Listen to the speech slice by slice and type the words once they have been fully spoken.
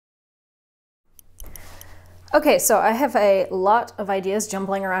Okay, so I have a lot of ideas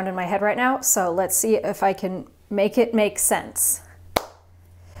jumbling around in my head right now, so let's see if I can make it make sense.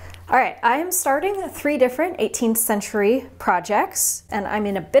 All right, I am starting 3 different 18th century projects, and I'm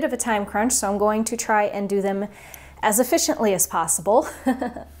in a bit of a time crunch, so I'm going to try and do them as efficiently as possible.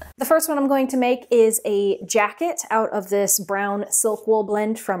 The first one I'm going to make is a jacket out of this brown silk wool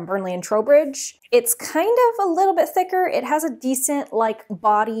blend from Burnley and Trowbridge. It's kind of a little bit thicker. It has a decent like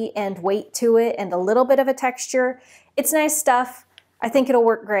body and weight to it and a little bit of a texture. It's nice stuff. I think it'll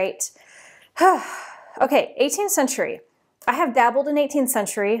work great. Okay, 18th century. I have dabbled in 18th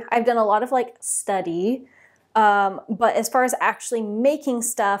century. I've done a lot of like study. But as far as actually making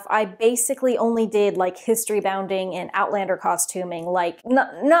stuff, I basically only did like history bounding and Outlander costuming, like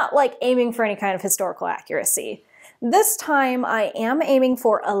not like aiming for any kind of historical accuracy. This time I am aiming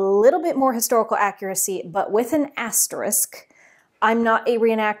for a little bit more historical accuracy, but with an asterisk. I'm not a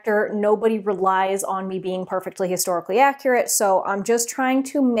reenactor. Nobody relies on me being perfectly historically accurate, so I'm just trying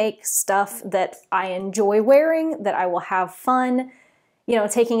to make stuff that I enjoy wearing, that I will have fun, you know,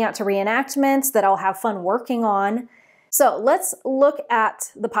 taking out to reenactments, that I'll have fun working on. So let's look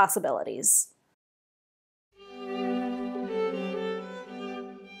at the possibilities.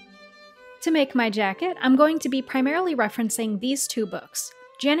 To make my jacket, I'm going to be primarily referencing these 2 books.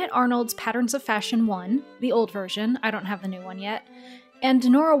 Janet Arnold's Patterns of Fashion 1, the old version, I don't have the new one yet, and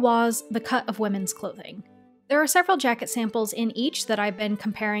Nora Waugh's The Cut of Women's Clothing. There are several jacket samples in each that I've been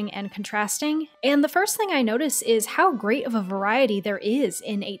comparing and contrasting, and the first thing I notice is how great of a variety there is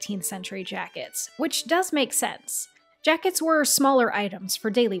in 18th century jackets, which does make sense. Jackets were smaller items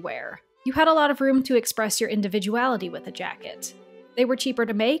for daily wear. You had a lot of room to express your individuality with a jacket. They were cheaper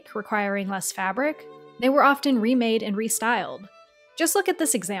to make, requiring less fabric. They were often remade and restyled. Just look at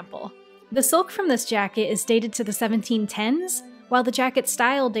this example. The silk from this jacket is dated to the 1710s, while the jacket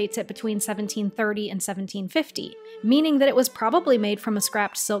style dates it between 1730 and 1750, meaning that it was probably made from a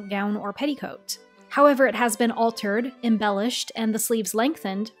scrapped silk gown or petticoat. However, it has been altered, embellished, and the sleeves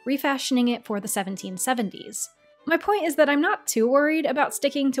lengthened, refashioning it for the 1770s. My point is that I'm not too worried about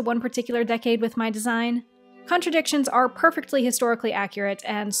sticking to one particular decade with my design. Contradictions are perfectly historically accurate,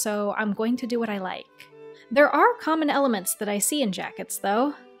 and so I'm going to do what I like. There are common elements that I see in jackets,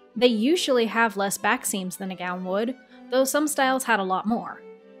 though. They usually have less back seams than a gown would, though some styles had a lot more.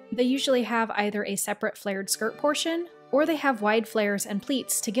 They usually have either a separate flared skirt portion, or they have wide flares and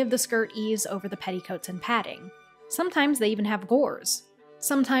pleats to give the skirt ease over the petticoats and padding. Sometimes they even have gores.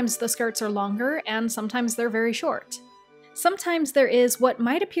 Sometimes the skirts are longer, and sometimes they're very short. Sometimes there is what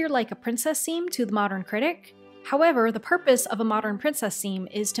might appear like a princess seam to the modern critic. However, the purpose of a modern princess seam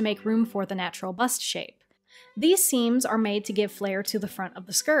is to make room for the natural bust shape. These seams are made to give flair to the front of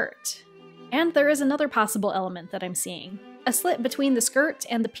the skirt. And there is another possible element that I'm seeing, a slit between the skirt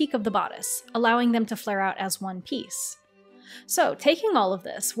and the peak of the bodice, allowing them to flare out as one piece. So, taking all of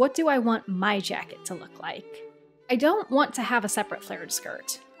this, what do I want my jacket to look like? I don't want to have a separate flared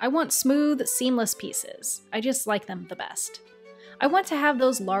skirt. I want smooth, seamless pieces. I just like them the best. I want to have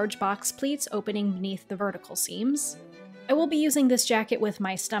those large box pleats opening beneath the vertical seams. I will be using this jacket with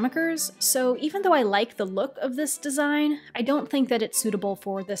my stomachers, so even though I like the look of this design, I don't think that it's suitable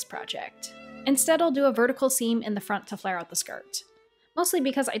for this project. Instead, I'll do a vertical seam in the front to flare out the skirt. Mostly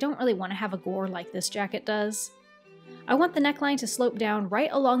because I don't really want to have a gore like this jacket does. I want the neckline to slope down right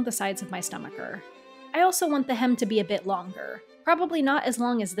along the sides of my stomacher. I also want the hem to be a bit longer. Probably not as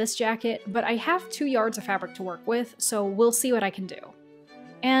long as this jacket, but I have 2 yards of fabric to work with, so we'll see what I can do.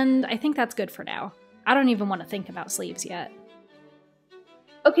 And I think that's good for now. I don't even want to think about sleeves yet.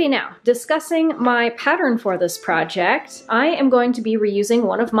 Okay, now, discussing my pattern for this project, I am going to be reusing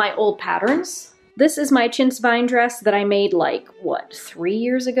one of my old patterns. This is my chintz vine dress that I made like, what, 3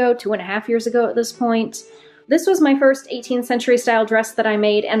 years ago, 2.5 years ago at this point. This was my first 18th century style dress that I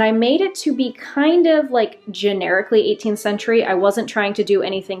made, and I made it to be kind of like generically 18th century. I wasn't trying to do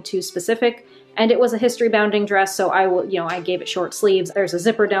anything too specific, and it was a history bounding dress, so I gave it short sleeves. There's a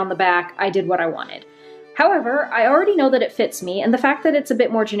zipper down the back. I did what I wanted. However, I already know that it fits me, and the fact that it's a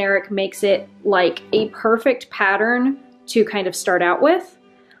bit more generic makes it like a perfect pattern to kind of start out with.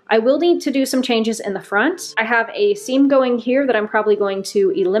 I will need to do some changes in the front. I have a seam going here that I'm probably going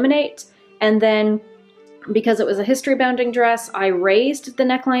to eliminate, and then because it was a history bounding dress, I raised the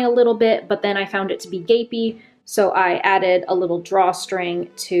neckline a little bit, but then I found it to be gapey, so I added a little drawstring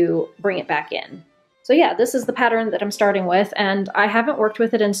to bring it back in. So yeah, this is the pattern that I'm starting with, and I haven't worked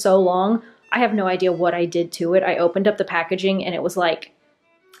with it in so long. I have no idea what I did to it. I opened up the packaging and it was like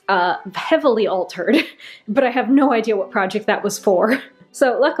heavily altered, but I have no idea what project that was for.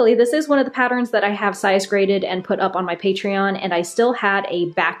 So luckily, this is one of the patterns that I have size graded and put up on my Patreon, and I still had a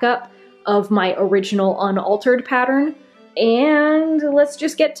backup of my original unaltered pattern, and let's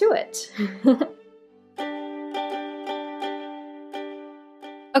just get to it.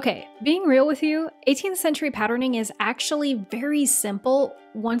 Okay, being real with you, 18th century patterning is actually very simple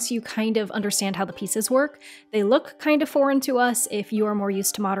once you kind of understand how the pieces work. They look kind of foreign to us if you are more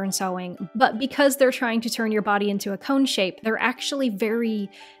used to modern sewing, but because they're trying to turn your body into a cone shape, they're actually very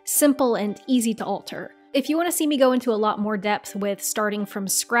simple and easy to alter. If you want to see me go into a lot more depth with starting from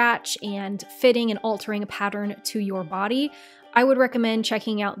scratch and fitting and altering a pattern to your body, I would recommend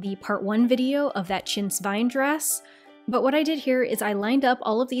checking out the part 1 video of that chintz vine dress. But what I did here is I lined up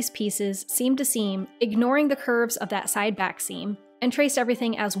all of these pieces seam to seam, ignoring the curves of that side back seam, and traced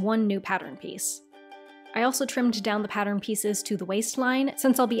everything as one new pattern piece. I also trimmed down the pattern pieces to the waistline,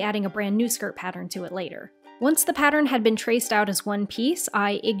 since I'll be adding a brand new skirt pattern to it later. Once the pattern had been traced out as one piece,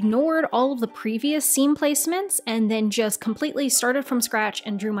 I ignored all of the previous seam placements and then just completely started from scratch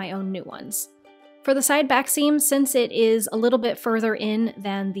and drew my own new ones. For the side back seam, since it is a little bit further in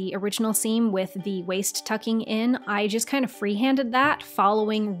than the original seam with the waist tucking in, I just kind of freehanded that,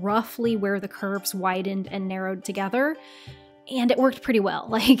 following roughly where the curves widened and narrowed together, and it worked pretty well.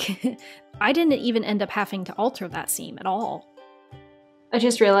 Like, I didn't even end up having to alter that seam at all. I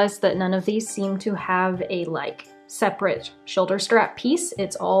just realized that none of these seem to have a, separate shoulder strap piece.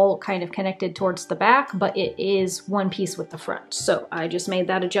 It's all kind of connected towards the back, but it is one piece with the front. So I just made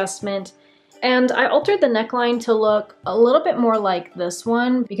that adjustment. And I altered the neckline to look a little bit more like this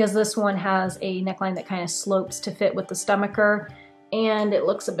one, because this one has a neckline that kind of slopes to fit with the stomacher, and it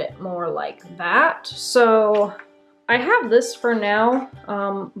looks a bit more like that. So I have this for now,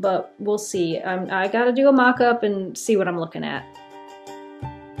 but we'll see. I gotta do a mock-up and see what I'm looking at.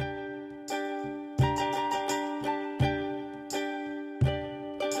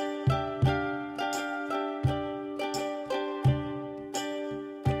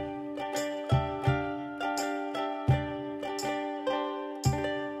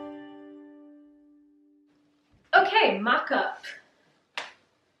 Okay, mock-up.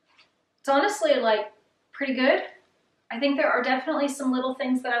 It's honestly pretty good. I think there are definitely some little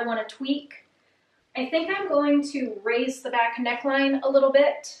things that I want to tweak. I think I'm going to raise the back neckline a little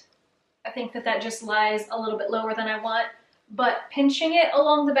bit. I think that just lies a little bit lower than I want, but pinching it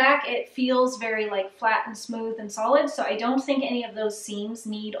along the back, it feels very flat and smooth and solid, so I don't think any of those seams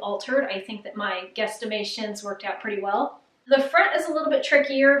need altered. I think that my guesstimations worked out pretty well. The front is a little bit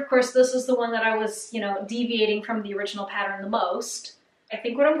trickier. Of course, this is the one that I was, deviating from the original pattern the most. I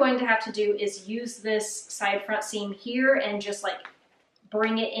think what I'm going to have to do is use this side front seam here and just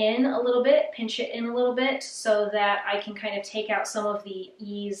bring it in a little bit, pinch it in a little bit so that I can kind of take out some of the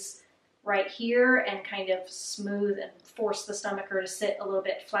ease right here and kind of smooth and force the stomacher to sit a little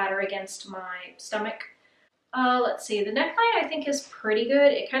bit flatter against my stomach. Let's see, the neckline I think is pretty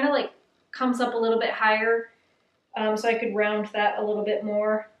good. It kind of comes up a little bit higher. So I could round that a little bit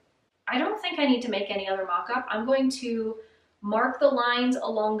more. I don't think I need to make any other mock-up. I'm going to mark the lines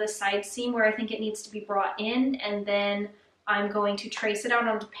along the side seam where I think it needs to be brought in, and then I'm going to trace it out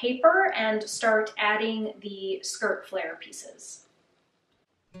onto paper and start adding the skirt flare pieces.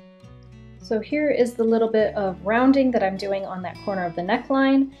 So here is the little bit of rounding that I'm doing on that corner of the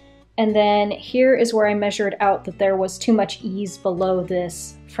neckline, and then here is where I measured out that there was too much ease below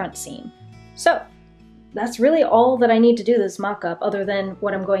this front seam. So that's really all that I need to do this mock-up, other than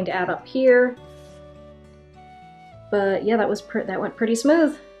what I'm going to add up here. But yeah, that went pretty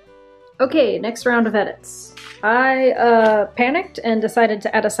smooth. Okay, next round of edits. I panicked and decided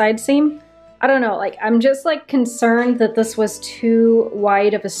to add a side seam. I don't know, I'm just concerned that this was too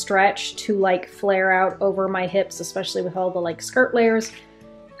wide of a stretch to flare out over my hips, especially with all the skirt layers.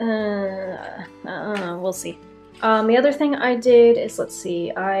 We'll see. The other thing I did is, let's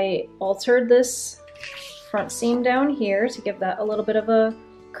see, I altered this front seam down here to give that a little bit of a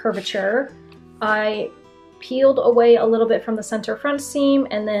curvature. I peeled away a little bit from the center front seam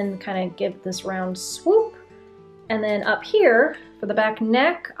and then kind of give this round swoop. And then up here for the back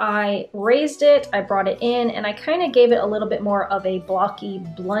neck, I raised it, I brought it in, and I kind of gave it a little bit more of a blocky,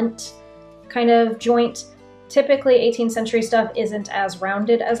 blunt kind of joint. Typically 18th century stuff isn't as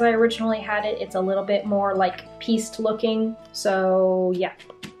rounded as I originally had it. It's a little bit more pieced looking. So yeah.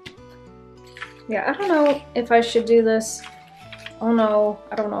 Yeah, I don't know if I should do this. Oh no,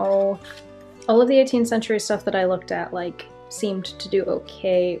 I don't know. All of the 18th century stuff that I looked at seemed to do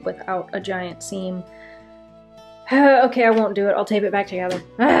okay without a giant seam. Okay, I won't do it. I'll tape it back together.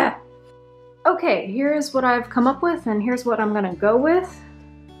 Ah! Okay, here's what I've come up with, and here's what I'm gonna go with.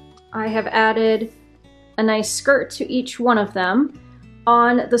 I have added a nice skirt to each one of them.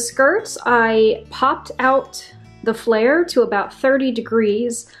 On the skirts, I popped out the flare to about 30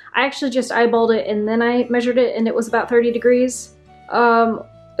 degrees. I actually just eyeballed it and then I measured it and it was about 30 degrees.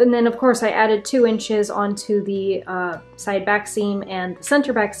 And then of course I added 2 inches onto the side back seam and the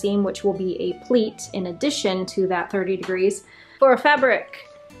center back seam, which will be a pleat in addition to that 30 degrees. For a fabric,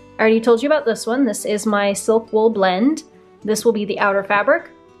 I already told you about this one. This is my silk wool blend. This will be the outer fabric.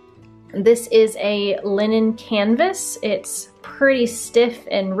 This is a linen canvas. It's pretty stiff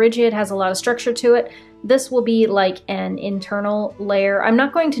and rigid, has a lot of structure to it. This will be like an internal layer. I'm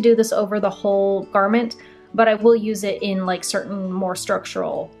not going to do this over the whole garment, but I will use it in like certain more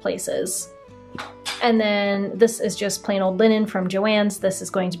structural places. And then this is just plain old linen from Joann's. This is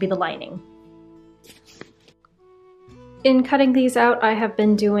going to be the lining. In cutting these out, I have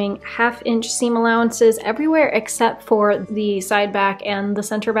been doing 1/2 inch seam allowances everywhere except for the side back and the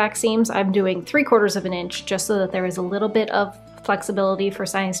center back seams. I'm doing 3/4 of an inch just so that there is a little bit of flexibility for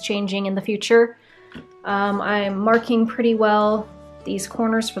size changing in the future. I'm marking pretty well these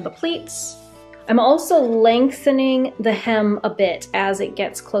corners for the pleats. I'm also lengthening the hem a bit as it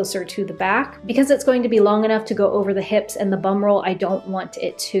gets closer to the back. Because it's going to be long enough to go over the hips and the bum roll, I don't want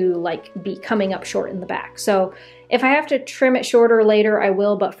it to like be coming up short in the back. So if I have to trim it shorter later, I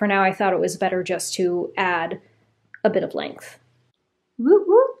will, but for now I thought it was better just to add a bit of length. Woo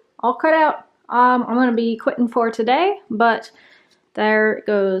woo, all cut out. I'm gonna be quitting for today, but there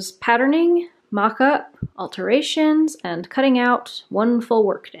goes patterning, mock-up, alterations, and cutting out one full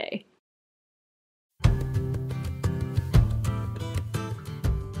work day.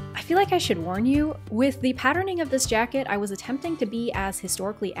 I feel like I should warn you, with the patterning of this jacket, I was attempting to be as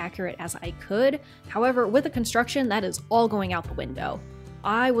historically accurate as I could. However, with the construction, that is all going out the window.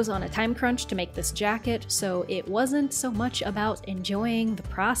 I was on a time crunch to make this jacket, so it wasn't so much about enjoying the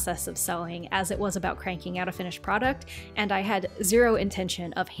process of sewing as it was about cranking out a finished product, and I had zero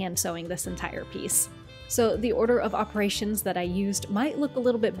intention of hand sewing this entire piece. So the order of operations that I used might look a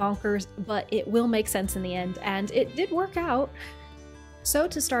little bit bonkers, but it will make sense in the end, and it did work out. So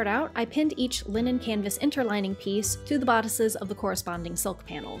to start out, I pinned each linen canvas interlining piece to the bodices of the corresponding silk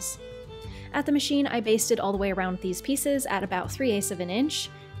panels. At the machine, I basted all the way around these pieces at about 3/8 of an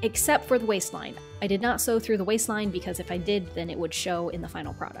inch, except for the waistline. I did not sew through the waistline because if I did, then it would show in the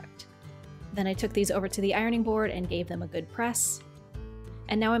final product. Then I took these over to the ironing board and gave them a good press.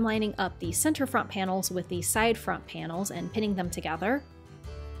 And now I'm lining up the center front panels with the side front panels and pinning them together.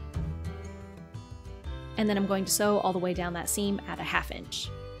 And then I'm going to sew all the way down that seam at 1/2 inch.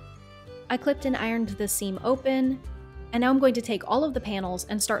 I clipped and ironed this seam open, and now I'm going to take all of the panels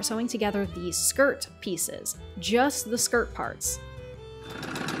and start sewing together the skirt pieces, just the skirt parts.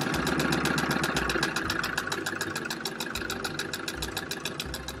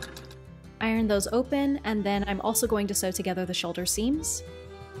 Iron those open, and then I'm also going to sew together the shoulder seams.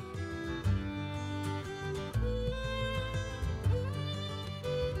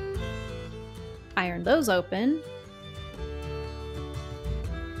 Iron those open.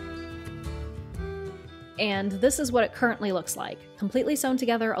 And this is what it currently looks like, completely sewn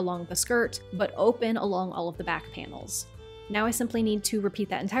together along the skirt, but open along all of the back panels. Now I simply need to repeat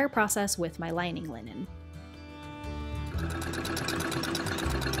that entire process with my lining linen.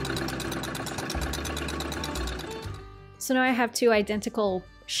 So now I have 2 identical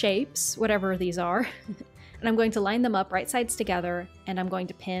shapes, whatever these are, and I'm going to line them up right sides together, and I'm going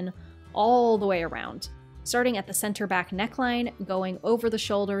to pin all the way around, starting at the center back neckline, going over the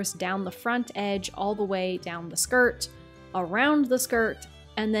shoulders, down the front edge, all the way down the skirt, around the skirt,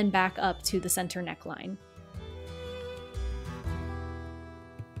 and then back up to the center neckline.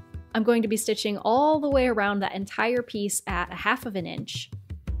 I'm going to be stitching all the way around that entire piece at 1/2 of an inch,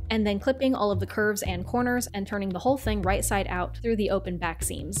 and then clipping all of the curves and corners and turning the whole thing right side out through the open back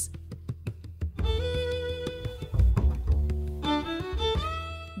seams.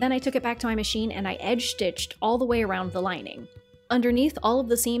 Then I took it back to my machine and I edge stitched all the way around the lining. Underneath, all of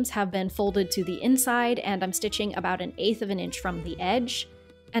the seams have been folded to the inside, and I'm stitching about 1/8 of an inch from the edge.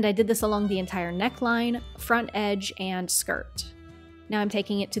 And I did this along the entire neckline, front edge, and skirt. Now I'm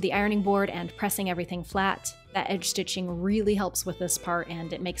taking it to the ironing board and pressing everything flat. That edge stitching really helps with this part,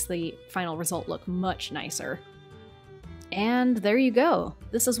 and it makes the final result look much nicer. And there you go.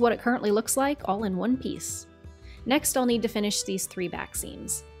 This is what it currently looks like, all in one piece. Next, I'll need to finish these 3 back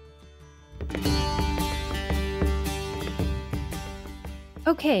seams.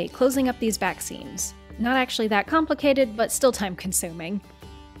 Okay, closing up these back seams. Not actually that complicated, but still time consuming.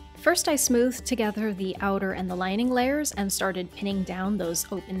 First, I smoothed together the outer and the lining layers and started pinning down those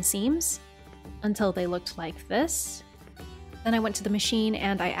open seams until they looked like this. Then I went to the machine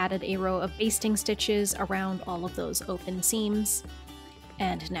and I added a row of basting stitches around all of those open seams.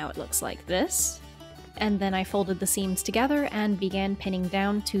 And now it looks like this. and then I folded the seams together and began pinning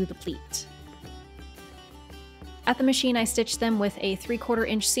down to the pleat. At the machine, I stitched them with a 3/4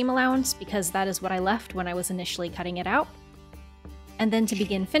 inch seam allowance because that is what I left when I was initially cutting it out. And then to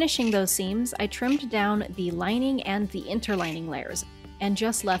begin finishing those seams, I trimmed down the lining and the interlining layers, and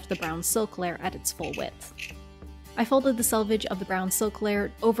just left the brown silk layer at its full width. I folded the selvage of the brown silk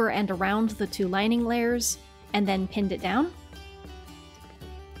layer over and around the 2 lining layers, and then pinned it down.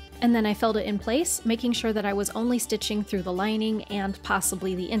 And then I felled it in place, making sure that I was only stitching through the lining and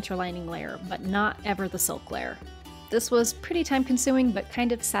possibly the interlining layer, but not ever the silk layer. This was pretty time consuming, but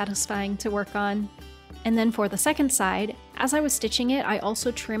kind of satisfying to work on. And then for the second side, as I was stitching it, I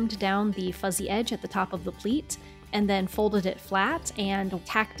also trimmed down the fuzzy edge at the top of the pleat, and then folded it flat and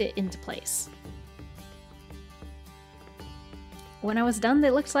tacked it into place. When I was done, they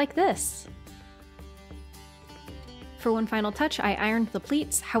looked like this. For one final touch, I ironed the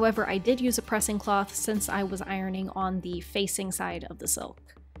pleats. However, I did use a pressing cloth since I was ironing on the facing side of the silk,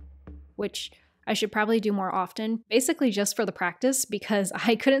 which I should probably do more often, basically just for the practice because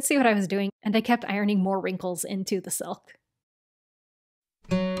I couldn't see what I was doing and I kept ironing more wrinkles into the silk.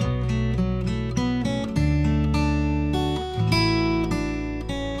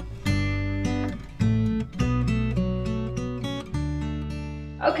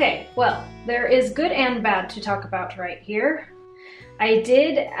 Okay, well, there is good and bad to talk about right here. I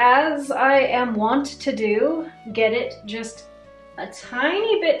did, as I am wont to do, get it just a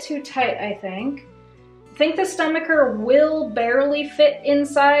tiny bit too tight, I think. I think the stomacher will barely fit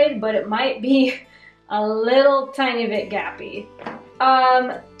inside, but it might be a little tiny bit gappy.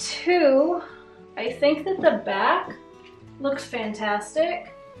 2, I think that the back looks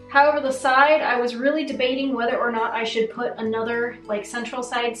fantastic. However, the side, I was really debating whether or not I should put another like central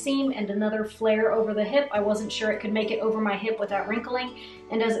side seam and another flare over the hip. I wasn't sure it could make it over my hip without wrinkling,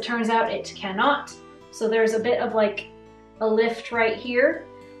 and as it turns out, it cannot. So there's a bit of like a lift right here.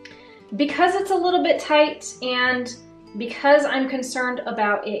 Because it's a little bit tight and because I'm concerned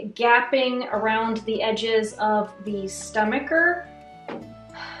about it gapping around the edges of the stomacher,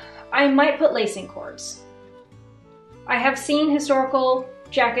 I might put lacing cords. I have seen historical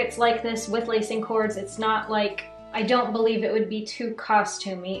jackets like this with lacing cords. It's not like, I don't believe it would be too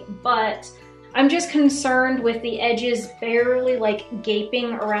costumey, but I'm just concerned with the edges barely like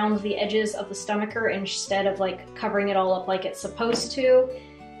gaping around the edges of the stomacher instead of like covering it all up like it's supposed to.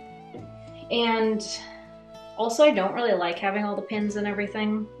 And also I don't really like having all the pins and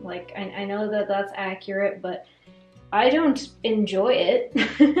everything. Like I know that that's accurate, but I don't enjoy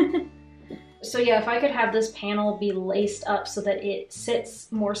it. So yeah, if I could have this panel be laced up so that it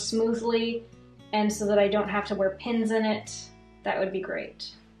sits more smoothly and so that I don't have to wear pins in it, that would be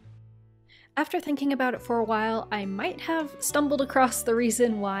great. After thinking about it for a while, I might have stumbled across the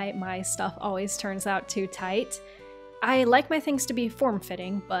reason why my stuff always turns out too tight. I like my things to be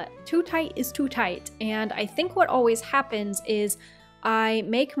form-fitting, but too tight is too tight, and I think what always happens is I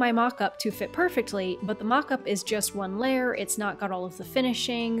make my mock-up to fit perfectly, but the mock-up is just one layer, it's not got all of the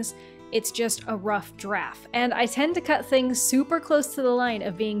finishings, it's just a rough draft. And I tend to cut things super close to the line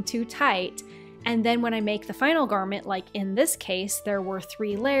of being too tight, and then when I make the final garment, like in this case, there were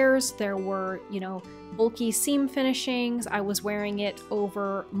 3 layers, there were, you know, bulky seam finishings, I was wearing it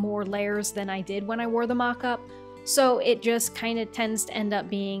over more layers than I did when I wore the mock-up, so it just kind of tends to end up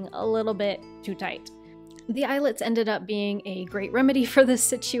being a little bit too tight. The eyelets ended up being a great remedy for this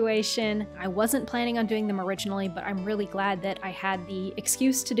situation. I wasn't planning on doing them originally, but I'm really glad that I had the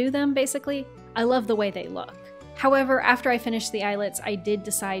excuse to do them, basically. I love the way they look. However, after I finished the eyelets, I did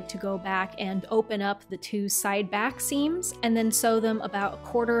decide to go back and open up the 2 side back seams and then sew them about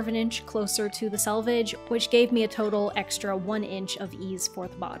 1/4 of an inch closer to the selvage, which gave me a total extra 1 inch of ease for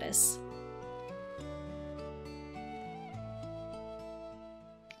the bodice.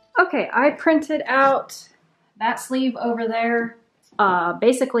 Okay, I printed out that sleeve over there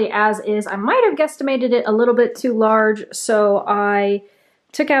basically as is. I might have guesstimated it a little bit too large, so I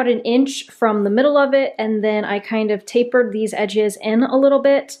took out 1 inch from the middle of it and then I kind of tapered these edges in a little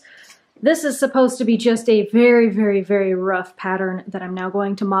bit. This is supposed to be just a very, very, very rough pattern that I'm now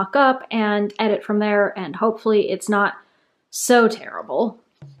going to mock up and edit from there, and hopefully it's not so terrible.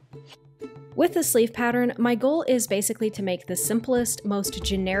 With the sleeve pattern, my goal is basically to make the simplest, most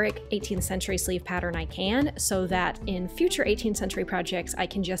generic 18th century sleeve pattern I can, so that in future 18th century projects I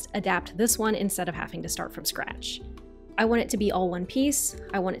can just adapt this one instead of having to start from scratch. I want it to be all one piece,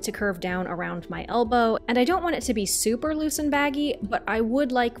 I want it to curve down around my elbow, and I don't want it to be super loose and baggy, but I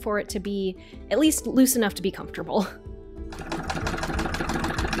would like for it to be at least loose enough to be comfortable.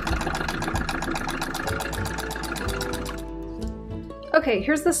 Okay,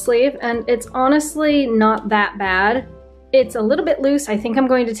 here's the sleeve, and it's honestly not that bad. It's a little bit loose. I think I'm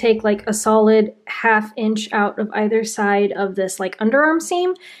going to take like a solid 1/2 inch out of either side of this like underarm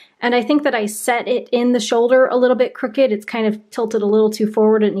seam. And I think that I set it in the shoulder a little bit crooked. It's kind of tilted a little too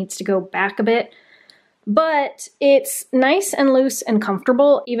forward. It needs to go back a bit. But it's nice and loose and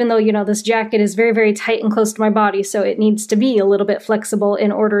comfortable, even though, you know, this jacket is very, very tight and close to my body, so it needs to be a little bit flexible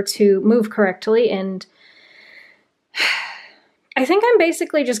in order to move correctly, and I think I'm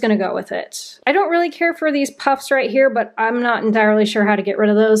basically just gonna go with it. I don't really care for these puffs right here, but I'm not entirely sure how to get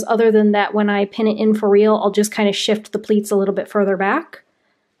rid of those, other than that when I pin it in for real, I'll just kind of shift the pleats a little bit further back.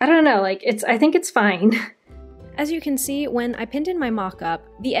 I don't know, like, I think it's fine. As you can see, when I pinned in my mock-up,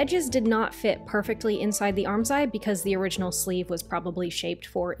 the edges did not fit perfectly inside the arm's eye because the original sleeve was probably shaped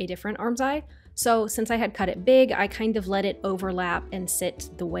for a different arm's eye. So since I had cut it big, I kind of let it overlap and sit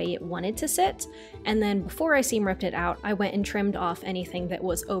the way it wanted to sit. And then before I seam ripped it out, I went and trimmed off anything that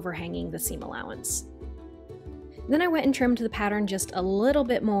was overhanging the seam allowance. Then I went and trimmed the pattern just a little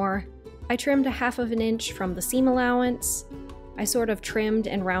bit more. I trimmed 1/2 inch from the seam allowance. I sort of trimmed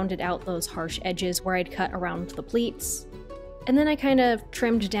and rounded out those harsh edges where I'd cut around the pleats. And then I kind of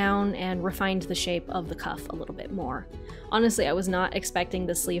trimmed down and refined the shape of the cuff a little bit more. Honestly, I was not expecting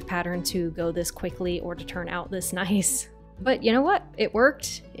the sleeve pattern to go this quickly or to turn out this nice. But you know what? It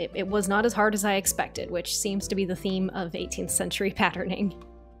worked. It was not as hard as I expected, which seems to be the theme of 18th century patterning.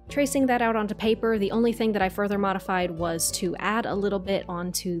 Tracing that out onto paper, the only thing that I further modified was to add a little bit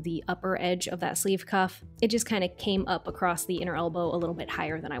onto the upper edge of that sleeve cuff. It just kind of came up across the inner elbow a little bit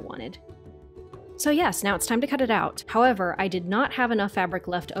higher than I wanted. So yes, now it's time to cut it out. However, I did not have enough fabric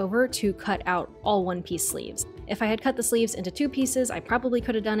left over to cut out all one-piece sleeves. If I had cut the sleeves into 2 pieces, I probably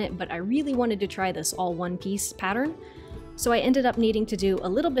could have done it, but I really wanted to try this all one-piece pattern. So I ended up needing to do a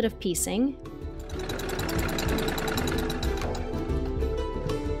little bit of piecing.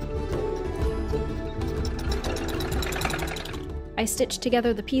 I stitched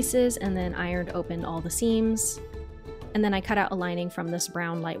together the pieces and then ironed open all the seams. And then I cut out a lining from this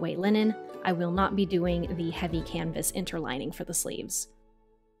brown lightweight linen. I will not be doing the heavy canvas interlining for the sleeves.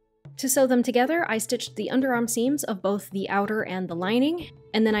 To sew them together, I stitched the underarm seams of both the outer and the lining,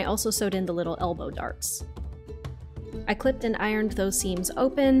 and then I also sewed in the little elbow darts. I clipped and ironed those seams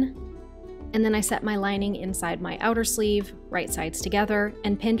open, and then I set my lining inside my outer sleeve, right sides together,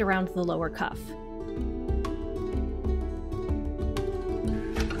 and pinned around the lower cuff.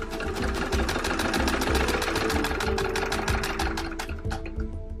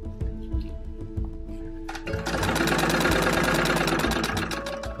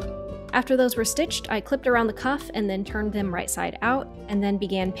 After those were stitched, I clipped around the cuff and then turned them right side out, and then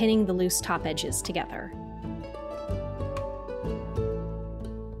began pinning the loose top edges together.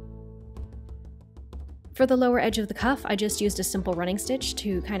 For the lower edge of the cuff, I just used a simple running stitch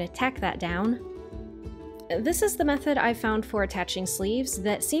to kind of tack that down. This is the method I've found for attaching sleeves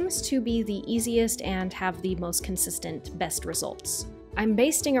that seems to be the easiest and have the most consistent, best results. I'm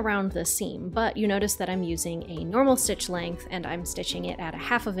basting around the seam, but you notice that I'm using a normal stitch length and I'm stitching it at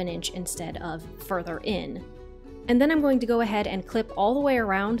 1/2 inch instead of further in. And then I'm going to go ahead and clip all the way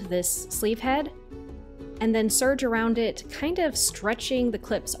around this sleeve head, and then serge around it, kind of stretching the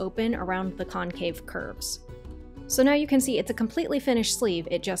clips open around the concave curves. So now you can see it's a completely finished sleeve,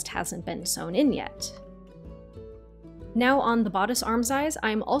 it just hasn't been sewn in yet. Now on the bodice arm size,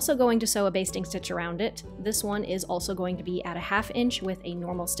 I'm also going to sew a basting stitch around it. This one is also going to be at 1/2 inch with a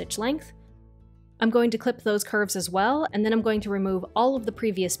normal stitch length. I'm going to clip those curves as well, and then I'm going to remove all of the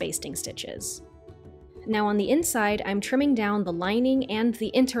previous basting stitches. Now on the inside, I'm trimming down the lining and the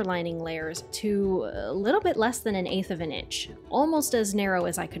interlining layers to a little bit less than 1/8 inch, almost as narrow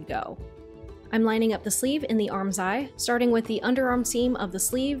as I could go. I'm lining up the sleeve in the arm's eye, starting with the underarm seam of the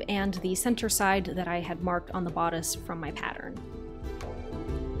sleeve and the center side that I had marked on the bodice from my pattern.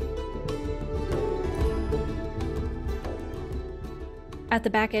 At the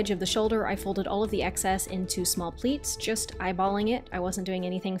back edge of the shoulder, I folded all of the excess into small pleats, just eyeballing it. I wasn't doing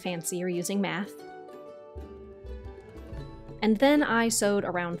anything fancy or using math. And then I sewed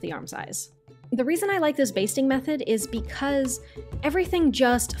around the arm size. The reason I like this basting method is because everything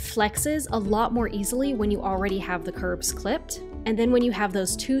just flexes a lot more easily when you already have the curves clipped. And then when you have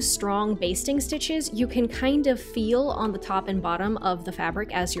those 2 strong basting stitches, you can kind of feel on the top and bottom of the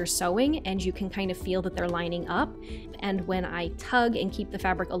fabric as you're sewing, and you can kind of feel that they're lining up. And when I tug and keep the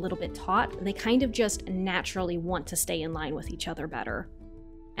fabric a little bit taut, they kind of just naturally want to stay in line with each other better.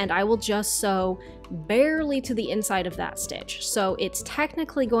 And I will just sew barely to the inside of that stitch. So it's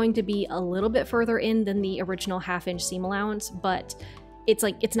technically going to be a little bit further in than the original 1/2 inch seam allowance, but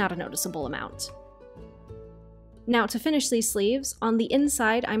it's not a noticeable amount. Now to finish these sleeves, on the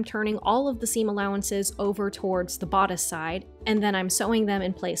inside I'm turning all of the seam allowances over towards the bodice side, and then I'm sewing them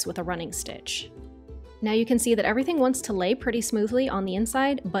in place with a running stitch. Now you can see that everything wants to lay pretty smoothly on the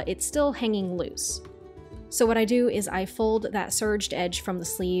inside, but it's still hanging loose. So what I do is I fold that serged edge from the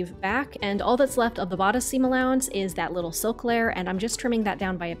sleeve back, and all that's left of the bodice seam allowance is that little silk layer, and I'm just trimming that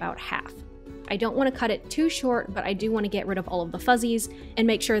down by about half. I don't want to cut it too short, but I do want to get rid of all of the fuzzies and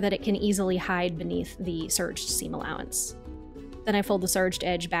make sure that it can easily hide beneath the serged seam allowance. Then I fold the serged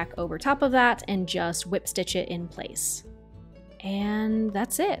edge back over top of that and just whip stitch it in place. And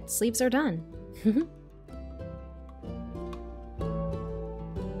that's it, sleeves are done.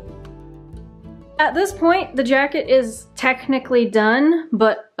 At this point, the jacket is technically done,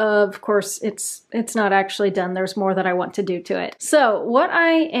 but of course it's not actually done. There's more that I want to do to it. So what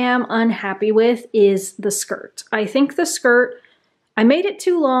I am unhappy with is the skirt. I think the skirt, I made it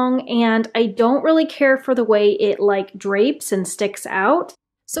too long and I don't really care for the way it like drapes and sticks out.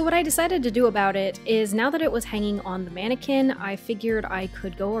 So what I decided to do about it is, now that it was hanging on the mannequin, I figured I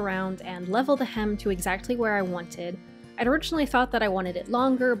could go around and level the hem to exactly where I wanted. I'd originally thought that I wanted it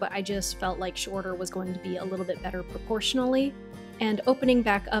longer, but I just felt like shorter was going to be a little bit better proportionally, and opening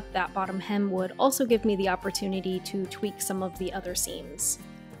back up that bottom hem would also give me the opportunity to tweak some of the other seams.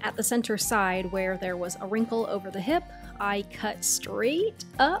 At the center side, where there was a wrinkle over the hip, I cut straight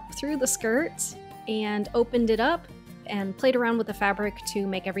up through the skirt and opened it up and played around with the fabric to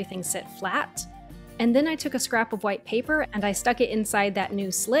make everything sit flat. And then I took a scrap of white paper and I stuck it inside that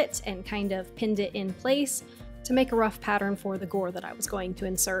new slit and kind of pinned it in place to make a rough pattern for the gore that I was going to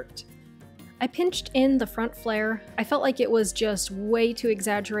insert. I pinched in the front flare. I felt like it was just way too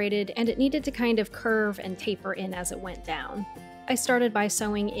exaggerated and it needed to kind of curve and taper in as it went down. I started by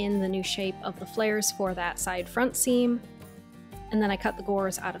sewing in the new shape of the flares for that side front seam, and then I cut the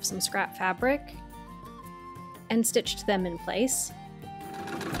gores out of some scrap fabric and stitched them in place.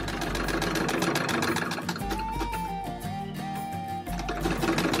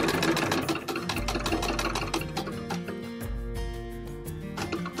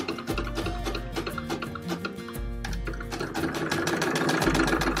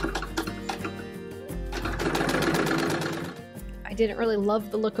 I didn't really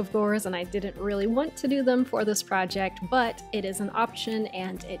love the look of gores and I didn't really want to do them for this project, but it is an option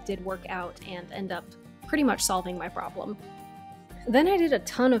and it did work out and end up pretty much solving my problem. Then I did a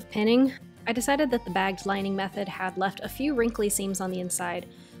ton of pinning. I decided that the bagged lining method had left a few wrinkly seams on the inside,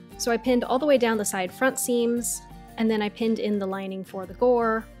 so I pinned all the way down the side front seams, and then I pinned in the lining for the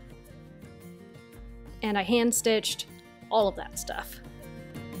gore, and I hand stitched all of that stuff.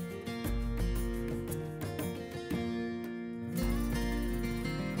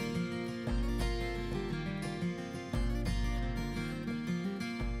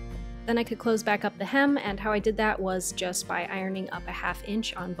 Then I could close back up the hem, and how I did that was just by ironing up a ½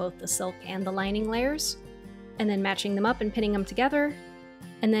 inch on both the silk and the lining layers, and then matching them up and pinning them together,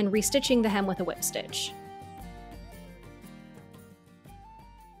 and then restitching the hem with a whip stitch.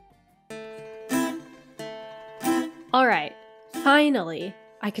 Alright, finally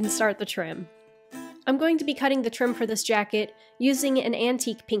I can start the trim. I'm going to be cutting the trim for this jacket using an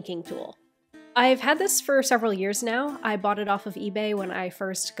antique pinking tool. I've had this for several years now. I bought it off of eBay when I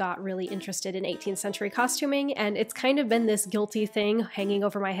first got really interested in 18th century costuming, and it's kind of been this guilty thing hanging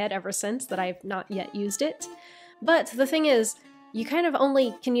over my head ever since that I've not yet used it. But the thing is, you kind of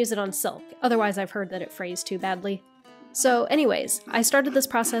only can use it on silk, otherwise I've heard that it frays too badly. So anyways, I started this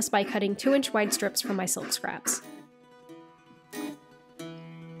process by cutting 2-inch wide strips from my silk scraps.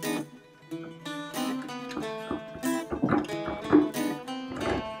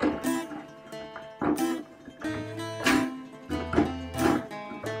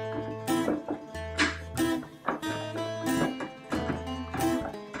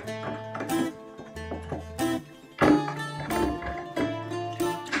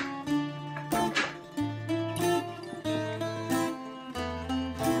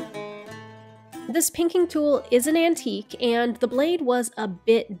 This pinking tool is an antique, and the blade was a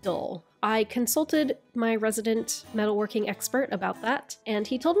bit dull. I consulted my resident metalworking expert about that, and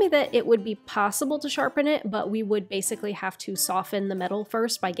he told me that it would be possible to sharpen it, but we would basically have to soften the metal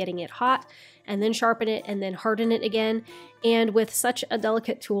first by getting it hot, and then sharpen it, and then harden it again. And with such a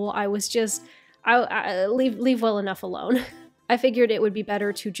delicate tool, I was just, I leave well enough alone. I figured it would be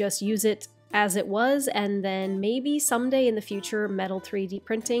better to just use it as it was, and then maybe someday in the future metal 3D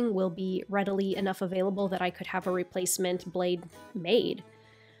printing will be readily enough available that I could have a replacement blade made.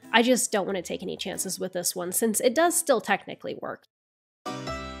 I just don't want to take any chances with this one, since it does still technically work.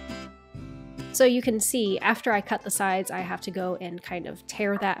 So you can see after I cut the sides, I have to go and kind of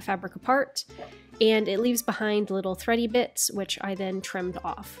tear that fabric apart, and it leaves behind little thready bits, which I then trimmed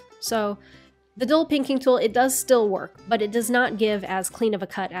off. So the dull pinking tool, it does still work, but it does not give as clean of a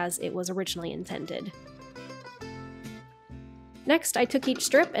cut as it was originally intended. Next, I took each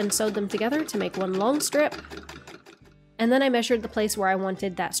strip and sewed them together to make one long strip, and then I measured the place where I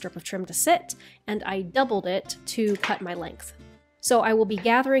wanted that strip of trim to sit, and I doubled it to cut my length. So I will be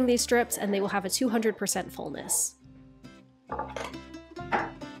gathering these strips, and they will have a 200% fullness.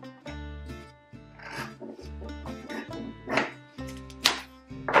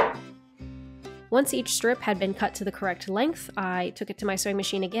 Once each strip had been cut to the correct length, I took it to my sewing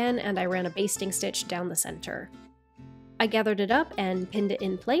machine again, and I ran a basting stitch down the center. I gathered it up and pinned it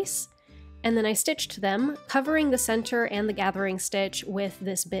in place, and then I stitched them, covering the center and the gathering stitch with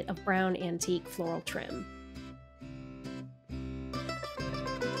this bit of brown antique floral trim.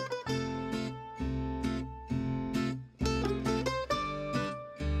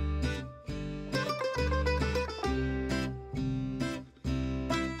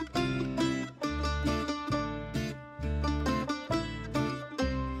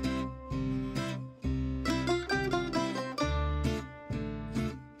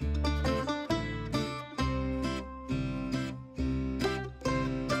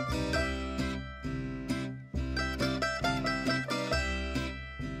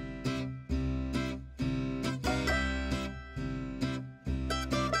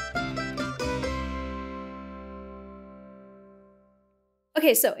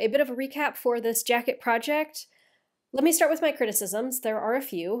 Okay, so a bit of a recap for this jacket project. Let me start with my criticisms. There are a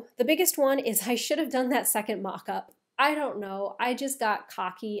few. The biggest one is I should have done that second mock-up. I don't know. I just got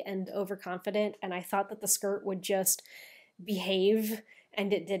cocky and overconfident, and I thought that the skirt would just behave,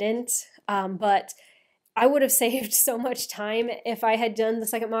 and it didn't. But I would have saved so much time if I had done the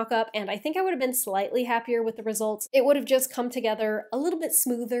second mock-up, and I think I would have been slightly happier with the results. It would have just come together a little bit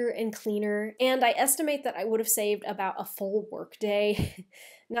smoother and cleaner, and I estimate that I would have saved about a full work day,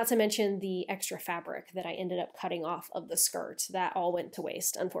 not to mention the extra fabric that I ended up cutting off of the skirt. That all went to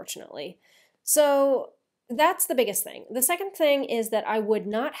waste, unfortunately. So that's the biggest thing. The second thing is that I would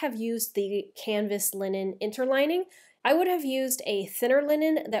not have used the canvas linen interlining. I would have used a thinner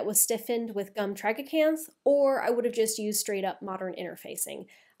linen that was stiffened with gum tragacanth, or I would have just used straight up modern interfacing.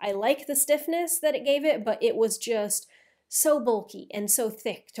 I like the stiffness that it gave it, but it was just so bulky and so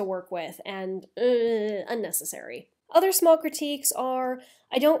thick to work with and unnecessary. Other small critiques are,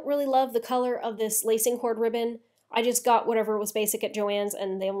 I don't really love the color of this lacing cord ribbon. I just got whatever was basic at Joann's,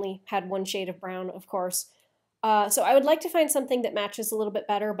 and they only had one shade of brown, of course. So I would like to find something that matches a little bit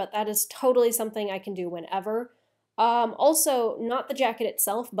better, but that is totally something I can do whenever. Also, not the jacket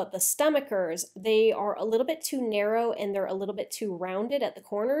itself, but the stomachers, they are a little bit too narrow and they're a little bit too rounded at the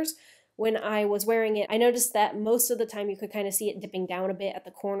corners. When I was wearing it, I noticed that most of the time you could kind of see it dipping down a bit at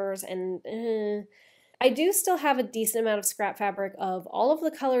the corners, and I do still have a decent amount of scrap fabric of all of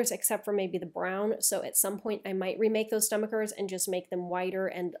the colors except for maybe the brown, so at some point I might remake those stomachers and just make them wider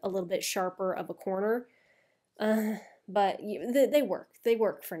and a little bit sharper of a corner. But they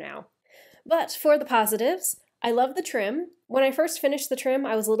work for now. But for the positives, I love the trim. When I first finished the trim,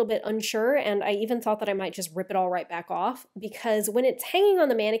 I was a little bit unsure, and I even thought that I might just rip it all right back off, because when it's hanging on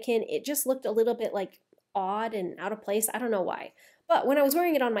the mannequin, it just looked a little bit like odd and out of place. I don't know why. But when I was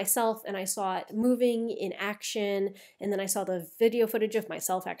wearing it on myself and I saw it moving in action, and then I saw the video footage of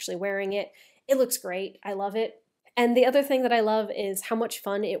myself actually wearing it, it looks great. I love it. And the other thing that I love is how much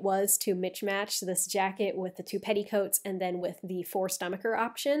fun it was to mismatch this jacket with the 2 petticoats and then with the 4 stomacher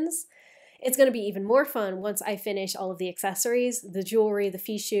options. It's going to be even more fun once I finish all of the accessories, the jewelry, the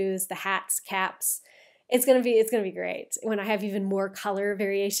fichus, the hats, caps. It's going to be great when I have even more color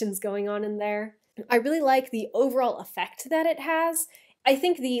variations going on in there. I really like the overall effect that it has. I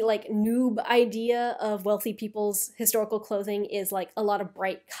think the noob idea of wealthy people's historical clothing is like a lot of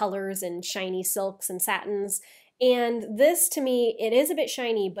bright colors and shiny silks and satins. And this, to me, it is a bit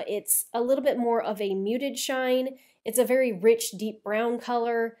shiny, but it's a little bit more of a muted shine. It's a very rich, deep brown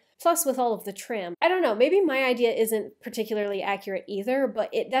color. Plus with all of the trim. I don't know, maybe my idea isn't particularly accurate either, but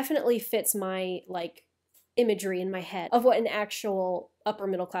it definitely fits my imagery in my head of what an actual upper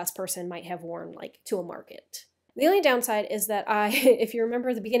middle class person might have worn to a market. The only downside is that if you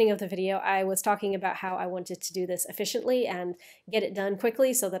remember the beginning of the video, I was talking about how I wanted to do this efficiently and get it done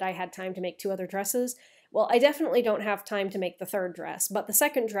quickly so that I had time to make 2 other dresses. Well, I definitely don't have time to make the 3rd dress, but the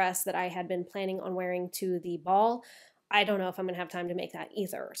 2nd dress that I had been planning on wearing to the ball, I don't know if I'm going to have time to make that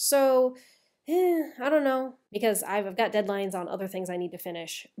either. So, I don't know, because I've got deadlines on other things I need to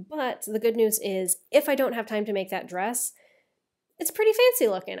finish. But the good news is, if I don't have time to make that dress, It's pretty fancy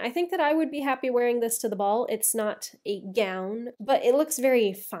looking. I think that I would be happy wearing this to the ball. It's not a gown, but it looks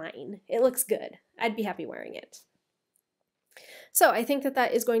very fine. It looks good. I'd be happy wearing it. So I think that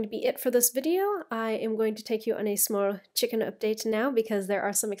that is going to be it for this video. I am going to take you on a small chicken update now because there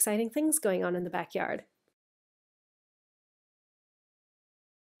are some exciting things going on in the backyard.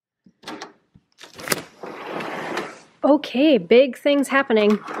 Okay, big things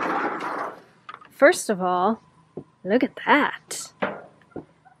happening. First of all, look at that.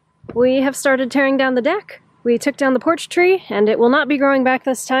 We have started tearing down the deck. We took down the porch tree and it will not be growing back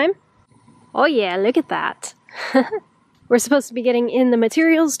this time. Oh yeah, look at that. We're supposed to be getting in the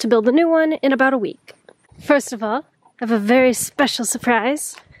materials to build a new one in about a week. First of all, I have a very special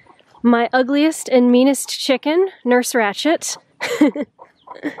surprise. My ugliest and meanest chicken, Nurse Ratchet.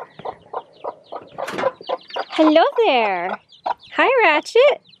 Hello there! Hi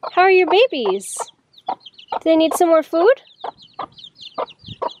Ratchet! How are your babies? Do they need some more food?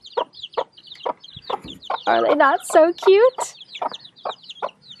 Are they not so cute?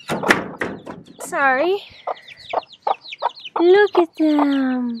 Sorry. Look at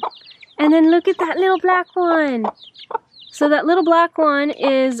them. And then look at that little black one. So that little black one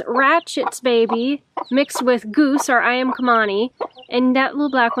is Ratchet's baby mixed with Goose, or I am Kamani. And that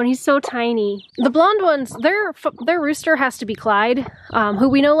little black one, he's so tiny. The blonde ones, their rooster has to be Clyde, who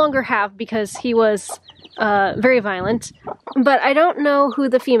we no longer have because he was very violent. But I don't know who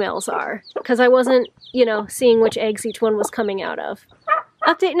the females are because I wasn't, you know, seeing which eggs each one was coming out of.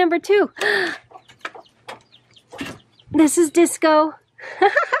 Update number 2. This is Disco.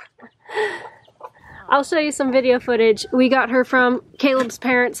 I'll show you some video footage. We got her from Caleb's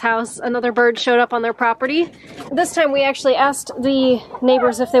parents' house. Another bird showed up on their property. This time we actually asked the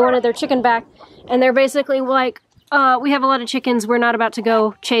neighbors if they wanted their chicken back, and they're basically like, we have a lot of chickens, we're not about to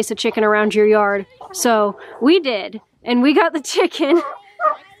go chase a chicken around your yard. So we did, and we got the chicken.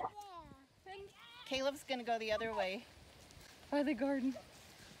 Caleb's gonna go the other way by the garden.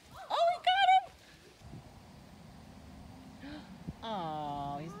 Oh, we got him!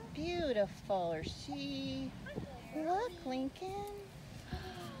 Oh, he's beautiful, or she. Look, Lincoln.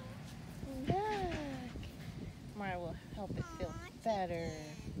 Look. Mariah will help it feel better.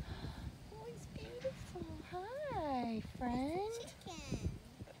 Oh, he's beautiful. Hi, friend.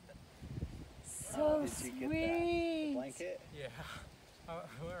 So sweet. Did you get that blanket? Yeah.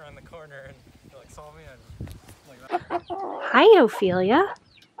 We were on the corner and they like saw me and like that. Hi, Ophelia.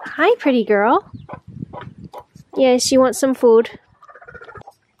 Hi, pretty girl. Yeah, she wants some food.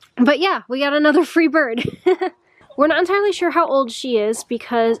 But yeah, we got another free bird. We're not entirely sure how old she is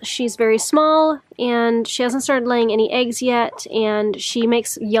because she's very small and she hasn't started laying any eggs yet and she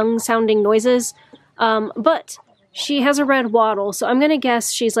makes young sounding noises. But she has a red wattle, so I'm gonna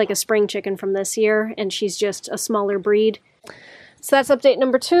guess she's like a spring chicken from this year and she's just a smaller breed. So that's update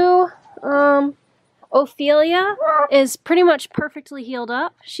number 2. Ophelia is pretty much perfectly healed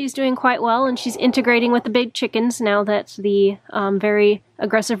up. She's doing quite well and she's integrating with the big chickens now that the very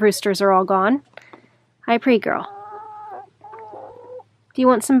aggressive roosters are all gone. Hi, pretty girl. Do you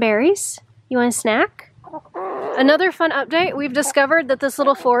want some berries? You want a snack? Another fun update, we've discovered that this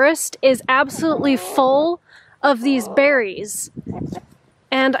little forest is absolutely full of these berries.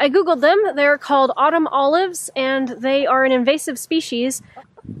 And I googled them. They're called autumn olives and they are an invasive species.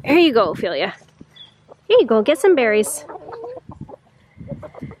 Here you go, Ophelia. Here you go, get some berries.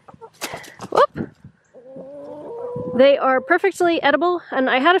 Whoop. They are perfectly edible, and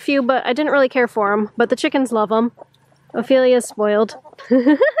I had a few, but I didn't really care for them. But the chickens love them. Ophelia's spoiled.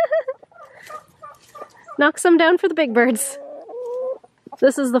 Knock some down for the big birds.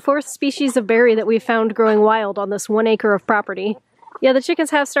 This is the 4th species of berry that we've found growing wild on this 1 acre of property. Yeah, the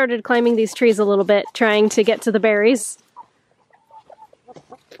chickens have started climbing these trees a little bit, trying to get to the berries.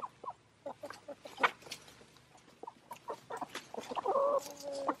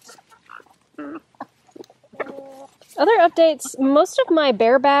 Other updates, most of my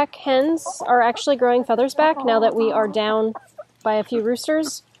bareback hens are actually growing feathers back now that we are down by a few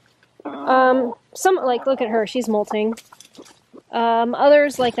roosters. Some, like, look at her, she's molting.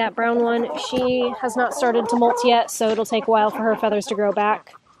 Others, like that brown one, she has not started to molt yet, so it'll take a while for her feathers to grow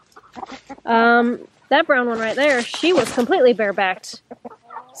back. That brown one right there, she was completely barebacked.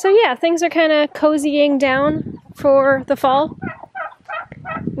 So yeah, things are kind of cozying down for the fall.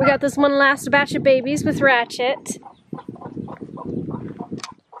 We got this one last batch of babies with Ratchet.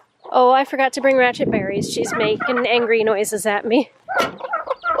 Oh, I forgot to bring Ratchet berries. She's making angry noises at me. Here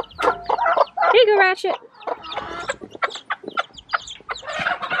you go, Ratchet.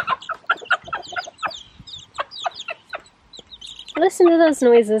 Listen to those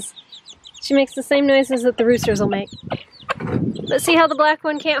noises. She makes the same noises that the roosters will make. But see how the black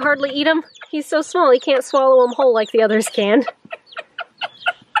one can't hardly eat them? He's so small, he can't swallow them whole like the others can.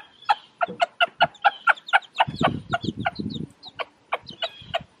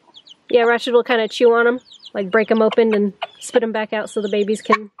 Yeah, Ratchet will kind of chew on them, like break them open and spit them back out so the babies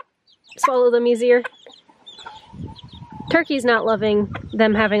can swallow them easier. Turkey's not loving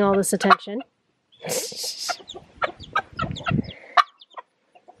them having all this attention.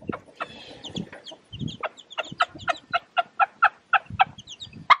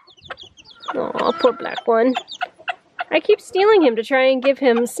 Aw, poor black one. I keep stealing him to try and give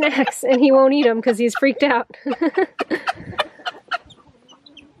him snacks, and he won't eat them because he's freaked out.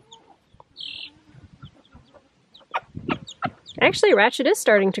 Actually, Ratchet is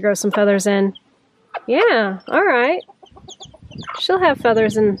starting to grow some feathers in. Yeah, alright. She'll have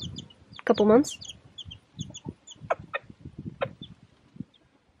feathers in a couple months.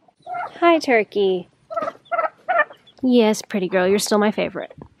 Hi, Turkey. Yes, pretty girl, you're still my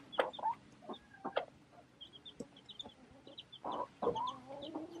favorite.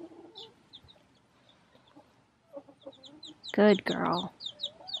 Good girl.